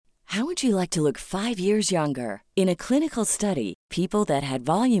How would you like to look 5 years younger? In a clinical study, people that had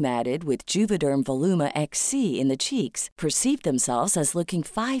volume added with Juvederm Voluma XC in the cheeks perceived themselves as looking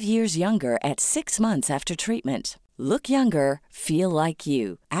 5 years younger at 6 months after treatment. Look younger, feel like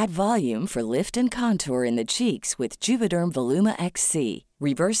you. Add volume for lift and contour in the cheeks with Juvederm Voluma XC.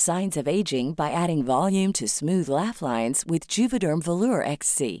 Reverse signs of aging by adding volume to smooth laugh lines with Juvederm Volure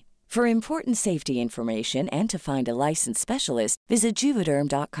XC. For important safety information and to find a licensed specialist, visit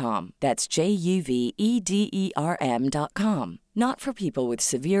Juvederm.com. That's JUVEDERM.com. Not for people with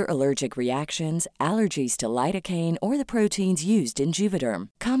severe allergic reactions, allergies to lidocaine, or the proteins used in Juvederm.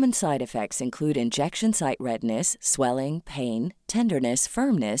 Common side effects include injection site redness, swelling, pain, tenderness,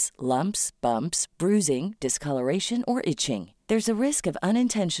 firmness, lumps, bumps, bruising, discoloration, or itching. There's a risk of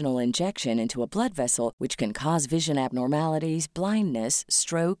unintentional injection into a blood vessel, which can cause vision abnormalities, blindness,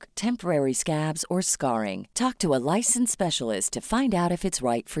 stroke, temporary scabs, or scarring. Talk to a licensed specialist to find out if it's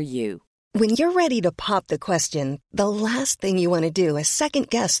right for you. When you're ready to pop the question, the last thing you want to do is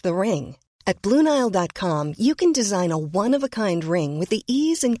second-guess the ring. At BlueNile.com, you can design a one-of-a-kind ring with the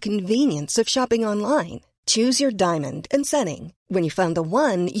ease and convenience of shopping online. Choose your diamond and setting. When you find the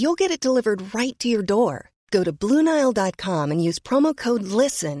one, you'll get it delivered right to your door. Go to BlueNile.com and use promo code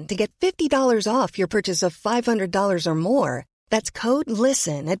LISTEN to get $50 off your purchase of $500 or more. That's code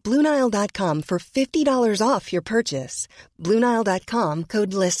LISTEN at BlueNile.com for $50 off your purchase. BlueNile.com,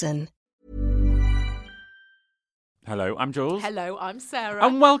 code LISTEN. Hello, I'm Jules. Hello, I'm Sarah.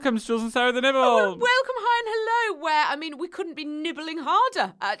 And welcome to Jules and Sarah the Nibble. Welcome, hi and hello, where, we couldn't be nibbling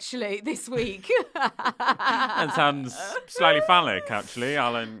harder, actually, this week. That sounds slightly phallic, actually.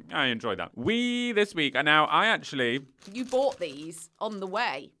 I enjoyed that. This week, and now You bought these on the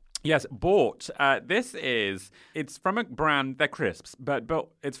way. Yes, bought. It's from a brand, they're crisps, but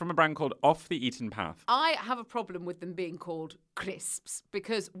it's from a brand called Off the Eaten Path. I have a problem with them being called crisps,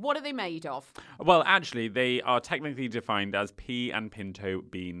 because what are they made of? Well, actually, they are technically defined as pea and pinto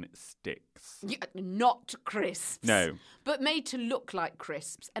bean sticks. Yeah, not crisps. No. But made to look like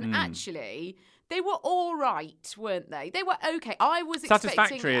crisps. And actually, they were all right, weren't they? They were okay. I was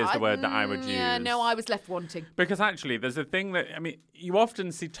Satisfactory is the word that I would use. Yeah, no, I was left wanting. Because actually, there's a thing that, you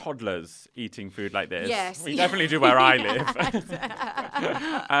often see toddlers eating food like this. Yes. We definitely do where I live.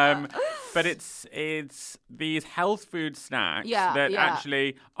 But it's these health food snacks that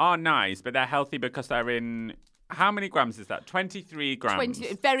actually are nice, but they're healthy because they're in... How many grams is that? 23 grams.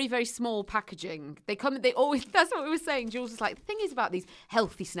 Very, very small packaging. They always, that's what we were saying. Jules was like, the thing is about these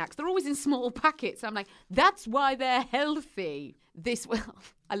healthy snacks, they're always in small packets. I'm like, that's why they're healthy.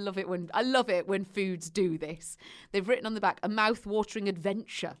 I love it when foods do this. They've written on the back, a mouth-watering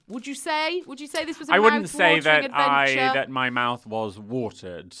adventure. Would you say this was a mouth-watering adventure? I wouldn't say that my mouth was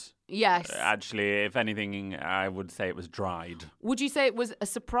watered. Yes. Actually, if anything, I would say it was dried. Would you say it was a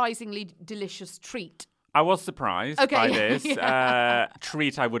surprisingly delicious treat? I was surprised by this.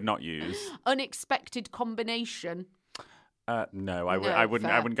 Treat I would not use. Unexpected combination. No, I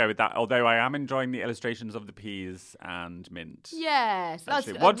wouldn't go with that. Although I am enjoying the illustrations of the peas and mint. Yes. What's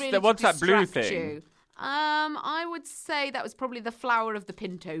that blue thing? You. I would say that was probably the flour of the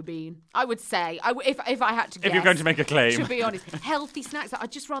pinto bean. I would say, if I had to guess. If you're going to make a claim. To be honest. Healthy snacks.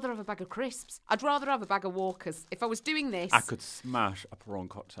 I'd just rather have a bag of crisps. I'd rather have a bag of Walkers. If I was doing this. I could smash a prawn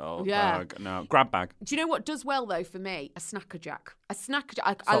cocktail bag. No, grab bag. Do you know what does well, though, for me? A Snacker Jack. I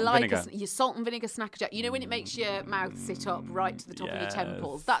like your salt and vinegar Snacker Jack. You know when it makes your mouth sit up right to the top of your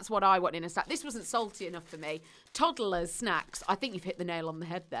temples? That's what I want in a snack. This wasn't salty enough for me. Toddlers' snacks. I think you've hit the nail on the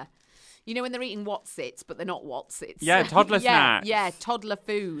head there. You know when they're eating Wotsits, but they're not Wotsits. Yeah, toddler snacks. Yeah, toddler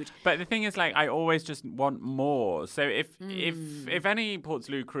food. But the thing is, I always just want more. So if any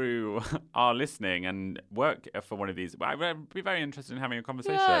Portslade crew are listening and work for one of these, I'd be very interested in having a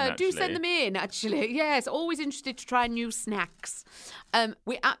conversation. Yeah, do send them in, actually. Yes, always interested to try new snacks.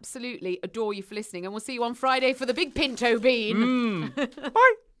 We absolutely adore you for listening, and we'll see you on Friday for the big pinto bean.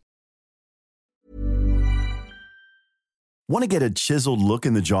 Bye. Want to get a chiseled look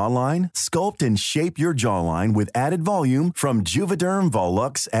in the jawline? Sculpt and shape your jawline with added volume from Juvederm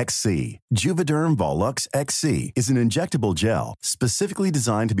Volux XC. Juvederm Volux XC is an injectable gel specifically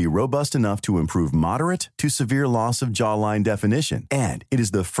designed to be robust enough to improve moderate to severe loss of jawline definition. And it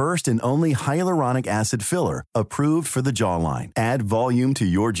is the first and only hyaluronic acid filler approved for the jawline. Add volume to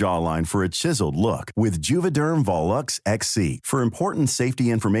your jawline for a chiseled look with Juvederm Volux XC. For important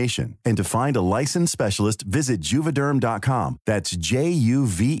safety information and to find a licensed specialist, visit Juvederm.com. That's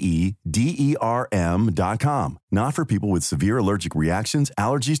Juvederm.com. Not for people with severe allergic reactions,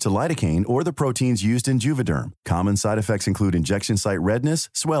 allergies to lidocaine, or the proteins used in Juvederm. Common side effects include injection site redness,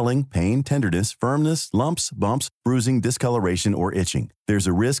 swelling, pain, tenderness, firmness, lumps, bumps, bruising, discoloration, or itching. There's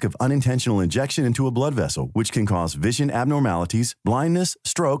a risk of unintentional injection into a blood vessel, which can cause vision abnormalities, blindness,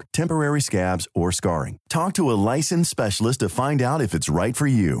 stroke, temporary scabs, or scarring. Talk to a licensed specialist to find out if it's right for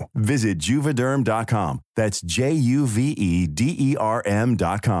you. Visit Juvederm.com. That's JUVEDERM.com.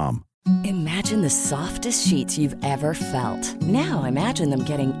 Imagine the softest sheets you've ever felt. Now imagine them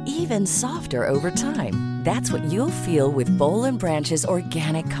getting even softer over time. That's what you'll feel with Boll & Branch's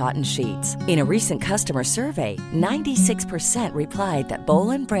organic cotton sheets. In a recent customer survey, 96% replied that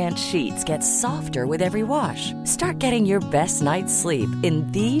Boll & Branch sheets get softer with every wash. Start getting your best night's sleep in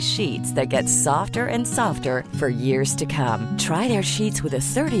these sheets that get softer and softer for years to come. Try their sheets with a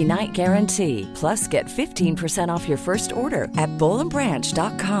 30-night guarantee. Plus, get 15% off your first order at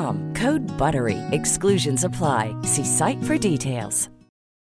bollandbranch.com. Code BUTTERY. Exclusions apply. See site for details.